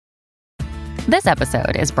This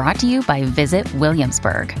episode is brought to you by Visit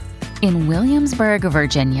Williamsburg. In Williamsburg,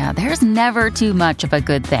 Virginia, there's never too much of a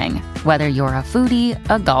good thing. Whether you're a foodie,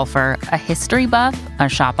 a golfer, a history buff, a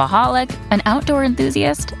shopaholic, an outdoor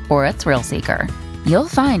enthusiast, or a thrill seeker, you'll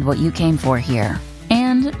find what you came for here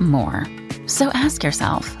and more. So ask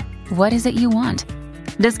yourself, what is it you want?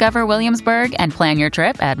 Discover Williamsburg and plan your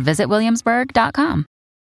trip at visitwilliamsburg.com.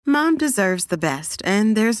 Mom deserves the best,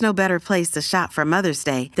 and there's no better place to shop for Mother's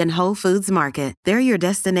Day than Whole Foods Market. They're your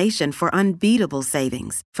destination for unbeatable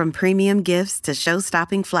savings, from premium gifts to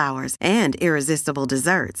show-stopping flowers and irresistible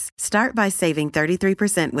desserts. Start by saving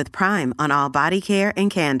 33% with Prime on all body care and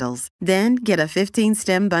candles. Then get a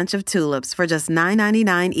 15-stem bunch of tulips for just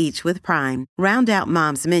 $9.99 each with Prime. Round out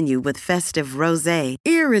Mom's menu with festive rosé,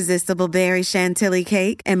 irresistible berry chantilly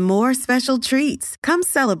cake, and more special treats. Come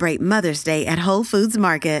celebrate Mother's Day at Whole Foods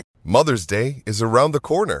Market. Mother's Day is around the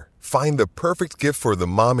corner. Find the perfect gift for the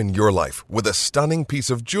mom in your life with a stunning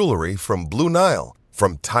piece of jewelry from Blue Nile.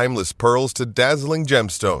 From timeless pearls to dazzling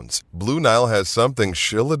gemstones, Blue Nile has something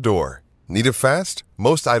she'll adore. Need it fast?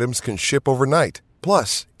 Most items can ship overnight.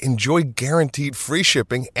 Plus, enjoy guaranteed free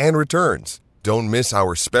shipping and returns. Don't miss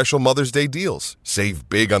our special Mother's Day deals. Save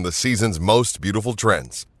big on the season's most beautiful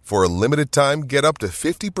trends. For a limited time, get up to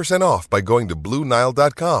 50% off by going to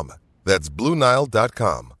BlueNile.com. That's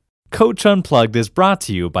BlueNile.com. Coach Unplugged is brought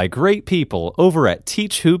to you by great people over at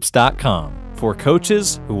TeachHoops.com for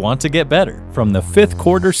coaches who want to get better. From the Fifth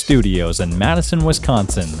Quarter Studios in Madison,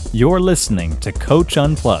 Wisconsin, you're listening to Coach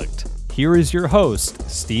Unplugged. Here is your host,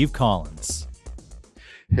 Steve Collins.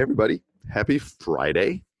 Hey, everybody. Happy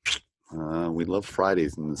Friday. We love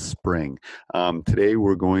Fridays in the spring. Today,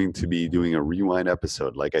 we're going to be doing a rewind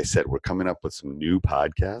episode. Like I said, we're coming up with some new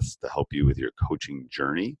podcasts to help you with your coaching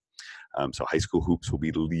journey. So High School Hoops will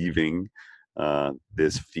be leaving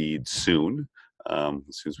this feed soon. As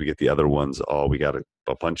soon as we get the other ones, we got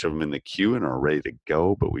a bunch of them in the queue and are ready to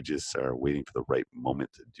go, but we just are waiting for the right moment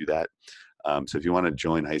to do that. So if you want to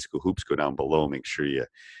join High School Hoops, go down below. Make sure you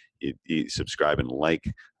subscribe and like.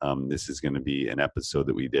 This is going to be an episode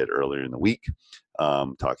that we did earlier in the week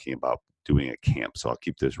talking about doing a camp. So I'll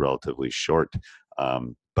keep this relatively short.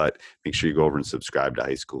 But make sure you go over and subscribe to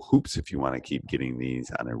High School Hoops if you want to keep getting these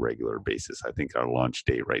on a regular basis. I think our launch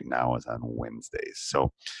date right now is on Wednesdays.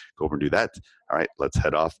 So go over and do that. All right, let's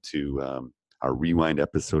head off to our rewind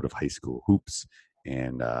episode of High School Hoops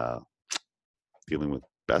and dealing with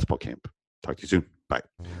basketball camp. Talk to you soon. Bye.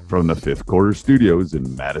 From the Fifth Quarter Studios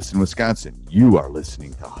in Madison, Wisconsin, you are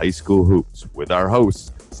listening to High School Hoops with our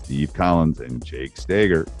hosts, Steve Collins and Jake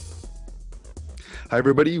Stager. Hi,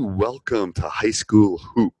 everybody. Welcome to High School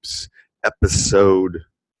Hoops, episode,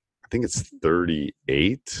 I think it's 38.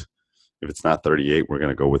 If it's not 38, we're going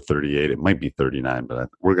to go with 38. It might be 39, but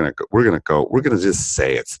we're going to just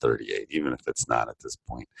say it's 38, even if it's not at this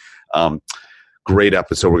point. Great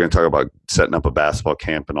episode. We're going to talk about setting up a basketball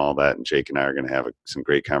camp and all that, and Jake and I are going to have some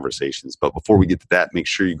great conversations. But before we get to that, make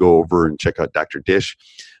sure you go over and check out Dr. Dish.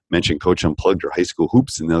 Mention Coach Unplugged or High School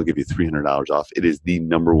Hoops, and they'll give you $300 off. It is the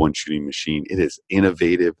 #1 shooting machine. It is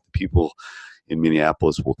innovative. People in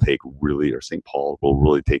Minneapolis will or St. Paul will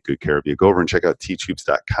really take good care of you. Go over and check out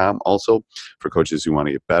teachhoops.com also for coaches who want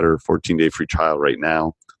to get better. 14-day free trial right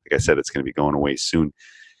now. Like I said, it's going to be going away soon.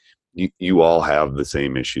 You all have the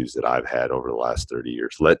same issues that I've had over the last 30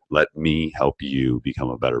 years. Let me help you become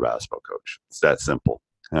a better basketball coach. It's that simple.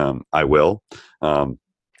 I will.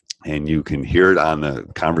 And you can hear it on the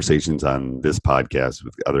conversations on this podcast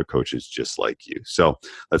with other coaches just like you. So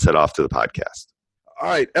let's head off to the podcast. All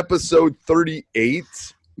right, episode 38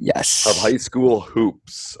 of High School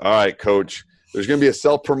Hoops. All right, Coach, there's going to be a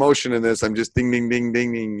self-promotion in this. I'm just ding, ding, ding,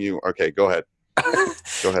 ding, ding you. Okay, go ahead.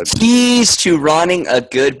 Go ahead. Keys to running a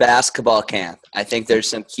good basketball camp. I think there's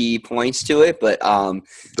some key points to it, but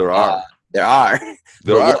there are. There are.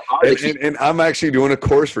 And I'm actually doing a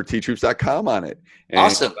course for teachhoops.com on it. And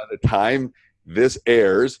awesome. By the time this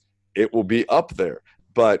airs, it will be up there.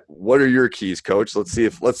 But what are your keys, Coach? Let's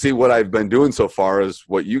see what I've been doing so far is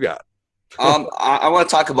what you got. I want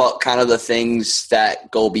to talk about kind of the things that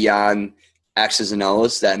go beyond X's and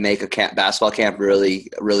O's that make a basketball camp really,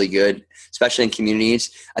 really good, especially in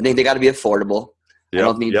communities. I think they got to be affordable. They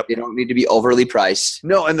don't need to be overly priced.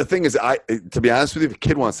 No, and the thing is, to be honest with you, if a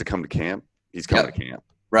kid wants to come to camp, he's coming to camp.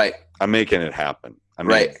 Right. I'm making it happen.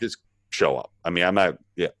 Just show up. I'm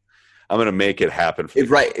going to make it happen.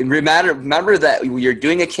 Right. And remember that you're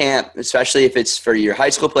doing a camp, especially if it's for your high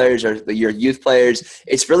school players or your youth players,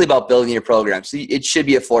 it's really about building your program. So it should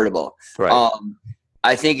be affordable. Right.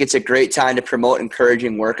 I think it's a great time to promote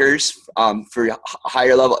encouraging workers for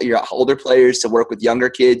higher level, your older players to work with younger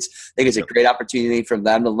kids. I think it's a great opportunity for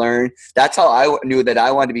them to learn. That's how I knew that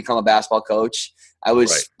I wanted to become a basketball coach. I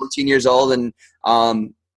was 14 years old, and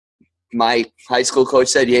my high school coach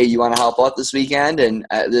said, "Hey, you want to help out this weekend?" And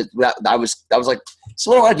I was like, "This is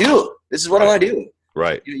what I want to do. This is what I want to do."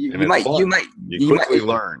 Right. You quickly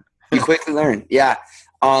learn. You quickly learn. Yeah.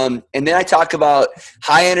 And then I talk about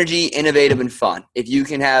high energy, innovative, and fun. If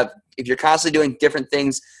you're constantly doing different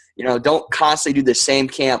things, don't constantly do the same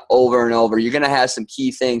camp over and over. You're going to have some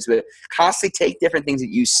key things, but constantly take different things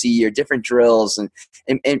that you see or different drills and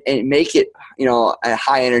make it, a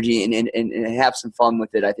high energy and have some fun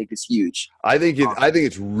with it. I think is huge. I think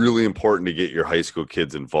it's really important to get your high school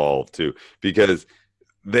kids involved too, because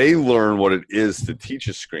they learn what it is to teach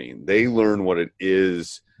a screen. They learn what it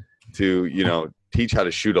is to, teach how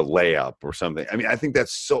to shoot a layup or something. I mean, I think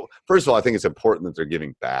that's first of all, I think it's important that they're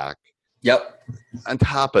giving back. Yep. On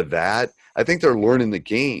top of that, I think they're learning the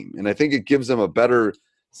game, and I think it gives them a better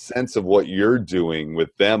sense of what you're doing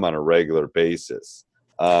with them on a regular basis.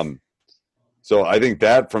 So I think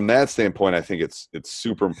that from that standpoint, I think it's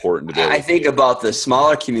super important to do. I think about the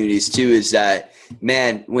smaller communities too, is that,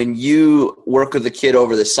 man, when you work with a kid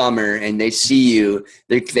over the summer and they see you,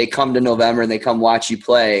 they come to November and they come watch you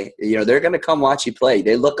play, they're going to come watch you play.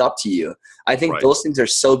 They look up to you. I think those things are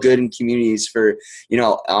so good in communities for,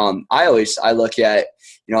 I look at,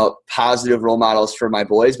 positive role models for my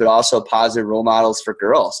boys, but also positive role models for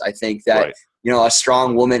girls. I think that, a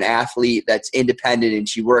strong woman athlete that's independent and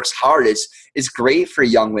she works hard is great for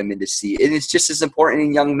young women to see. And it's just as important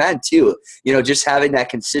in young men too. Just having that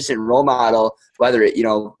consistent role model, whether it,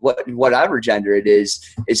 whatever gender it is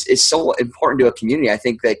so important to a community. I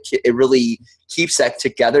think that it really keeps that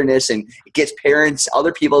togetherness and it gets parents,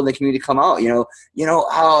 other people in the community to come out,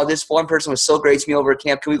 oh, this one person was so great to me over at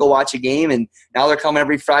camp. Can we go watch a game? And now they're coming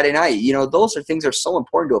every Friday night. Those are things that are so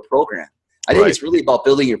important to a program. I think it's really about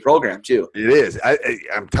building your program too. It is.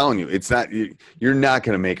 I'm telling you, it's not. You're not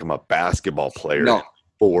going to make them a basketball player. No. In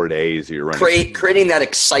 4 days. You're running. Creating that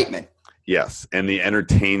excitement. Yes, and the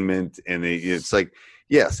entertainment, and it's like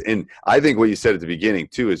yes, and I think what you said at the beginning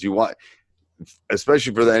too is you want,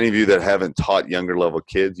 especially for any of you that haven't taught younger level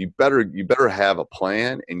kids, you better have a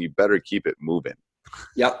plan and you better keep it moving.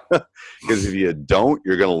 Yep. Because if you don't,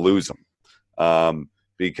 you're going to lose them.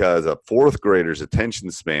 Because a fourth grader's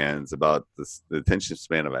attention span is about the attention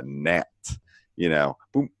span of a gnat.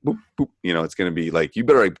 Boop, boop, boop. It's going to be like you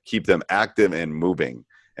better keep them active and moving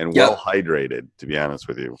and well hydrated, to be honest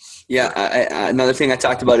with you. Yeah. Another thing I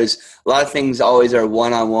talked about is a lot of things always are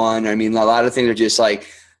one-on-one. I mean, a lot of things are just like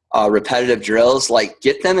repetitive drills. Like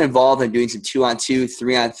get them involved in doing some 2-on-2,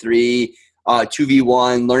 3-on-3,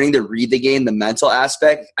 2v1, learning to read the game, the mental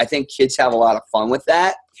aspect. I think kids have a lot of fun with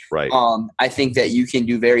that. Right. I think that you can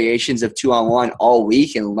do variations of 2-on-1 all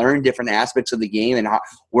week and learn different aspects of the game and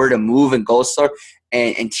where to move and go slow.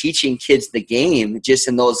 And teaching kids the game just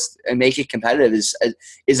in those and make it competitive is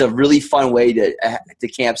a really fun way to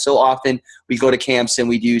camp. So often we go to camps and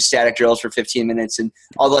we do static drills for 15 minutes and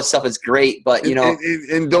all that stuff is great. But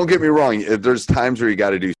and don't get me wrong, there's times where you got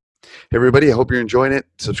to do. Hey everybody, I hope you're enjoying it.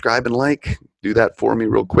 Subscribe and like. Do that for me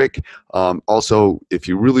real quick. Also, if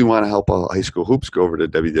you really want to help high school hoops, go over to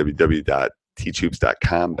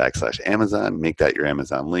www.teachhoops.com/Amazon. Make that your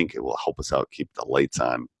Amazon link. It will help us out, keep the lights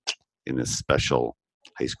on in this special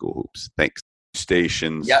high school hoops. Thanks.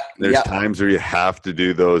 Stations. There's times where you have to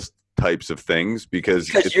do those types of things because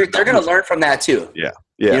they're going to learn from that too. Yeah.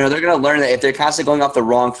 They're going to learn that if they're constantly going off the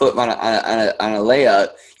wrong foot on a layup,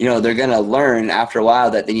 they're going to learn after a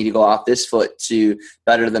while that they need to go off this foot to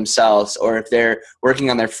better themselves. Or if they're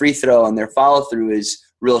working on their free throw and their follow through is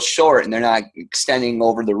real short and they're not extending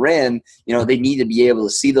over the rim, they need to be able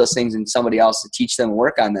to see those things in somebody else to teach them and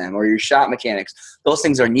work on them. Or your shot mechanics, those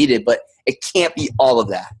things are needed, but it can't be all of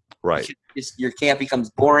that. Right. Your camp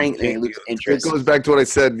becomes boring and you lose interest. It goes back to what I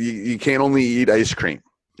said. You can't only eat ice cream.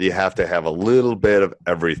 You have to have a little bit of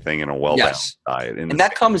everything in a well-balanced diet. And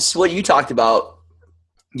that comes what you talked about.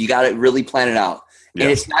 You got to really plan it out. And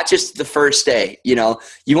it's not just the first day. You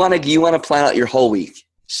want to plan out your whole week.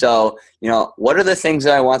 So, what are the things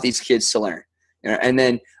that I want these kids to learn? And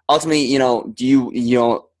then ultimately,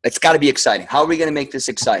 it's got to be exciting. How are we going to make this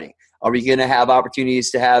exciting? Are we going to have opportunities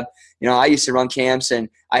to have, I used to run camps and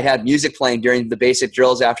I'd have music playing during the basic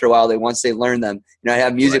drills after a while. Once they learn them, I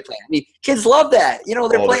have music playing. I mean, kids love that. They're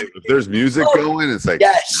playing. If there's music going, it's like.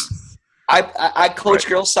 Yes. I coach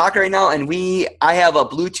girls soccer right now and I have a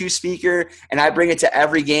Bluetooth speaker and I bring it to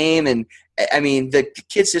every game. And I mean, the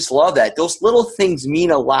kids just love that. Those little things mean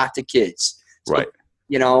a lot to kids. So, right.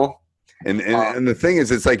 And the thing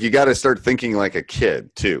is, it's like you got to start thinking like a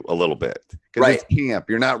kid too, a little bit. Because Right. it's camp.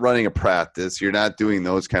 You're not running a practice. You're not doing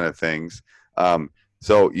those kind of things.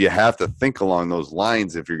 So you have to think along those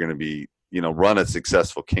lines if you're going to be, run a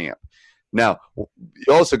successful camp. Now,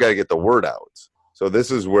 you also got to get the word out. So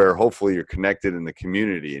this is where hopefully you're connected in the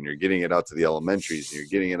community and you're getting it out to the elementaries and you're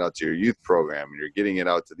getting it out to your youth program and you're getting it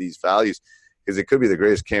out to these values, because it could be the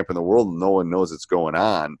greatest camp in the world and no one knows it's going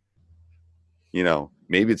on.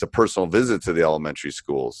 Maybe it's a personal visit to the elementary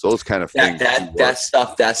schools. Those kind of things. That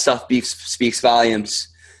stuff speaks volumes.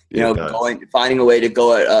 It Finding a way to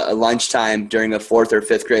go at a lunchtime during a 4th or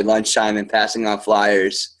 5th grade lunchtime and passing on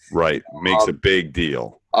flyers. Right, makes a big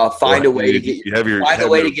deal. Find a way to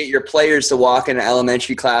get your players to walk in an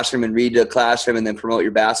elementary classroom and read to a classroom and then promote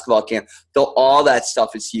your basketball camp. So all that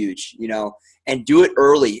stuff is huge, and do it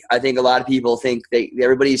early. I think a lot of people think a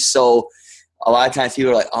lot of times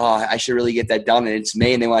people are like, oh, I should really get that done. And it's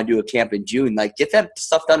May and they want to do a camp in June. Like, get that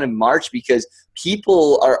stuff done in March, because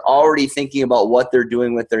people are already thinking about what they're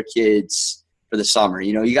doing with their kids for the summer.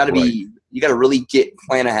 You got to really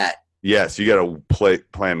plan ahead. Yes, you got to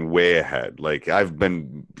plan way ahead. Like I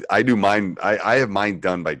do mine. I have mine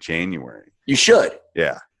done by January. You should.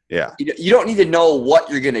 Yeah. You don't need to know what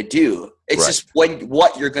you're gonna do. It's just when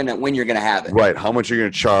you're gonna have it. Right. How much you're gonna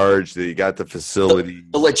charge? That you got the facility.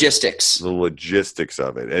 The logistics. The logistics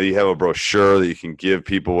of it, and you have a brochure that you can give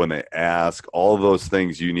people when they ask. All of those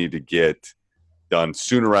things you need to get done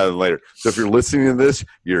sooner rather than later. So if you're listening to this,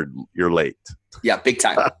 you're late. Yeah, big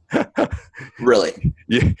time. Really.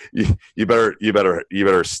 You better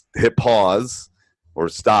hit pause or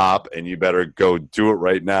stop, and you better go do it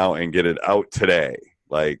right now and get it out today.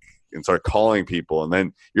 And start calling people, and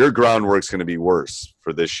then your groundwork's going to be worse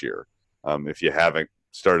for this year if you haven't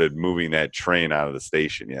started moving that train out of the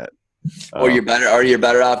station yet. Or you're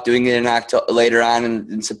better off doing it later on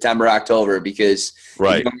in September, October, because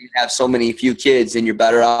right. You don't have so few kids, and you're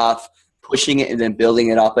better off pushing it and then building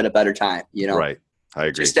it up at a better time. Right. I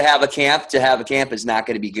agree. Just to have a camp is not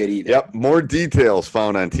going to be good either. Yep. More details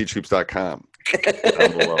found on teachhoops.com.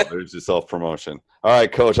 Down below. There's your self-promotion. All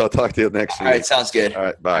right, Coach. I'll talk to you next week. All right. Sounds good. All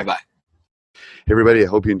right. Bye. Bye. Hey, everybody. I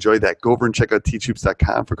hope you enjoyed that. Go over and check out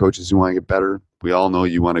teachhoops.com for coaches who want to get better. We all know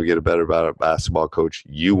you want to get better about a basketball coach.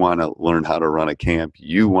 You want to learn how to run a camp.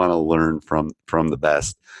 You want to learn from the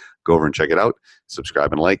best. Go over and check it out.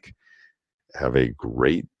 Subscribe and like. Have a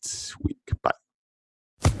great week. Bye.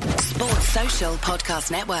 Sports Social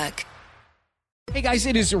Podcast Network. Hey guys,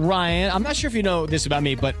 it is Ryan. I'm not sure if you know this about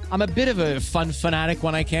me, but I'm a bit of a fun fanatic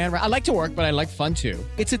when I can. I like to work, but I like fun too.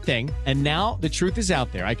 It's a thing. And now the truth is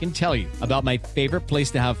out there. I can tell you about my favorite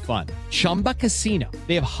place to have fun. Chumba Casino.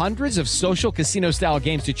 They have hundreds of social casino style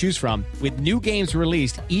games to choose from with new games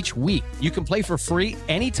released each week. You can play for free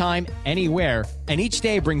anytime, anywhere. And each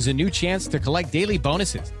day brings a new chance to collect daily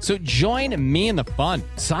bonuses. So join me in the fun.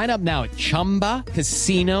 Sign up now at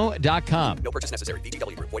ChumbaCasino.com. No purchase necessary.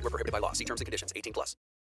 VGW Group. Void where prohibited by law. See terms and conditions. 18+.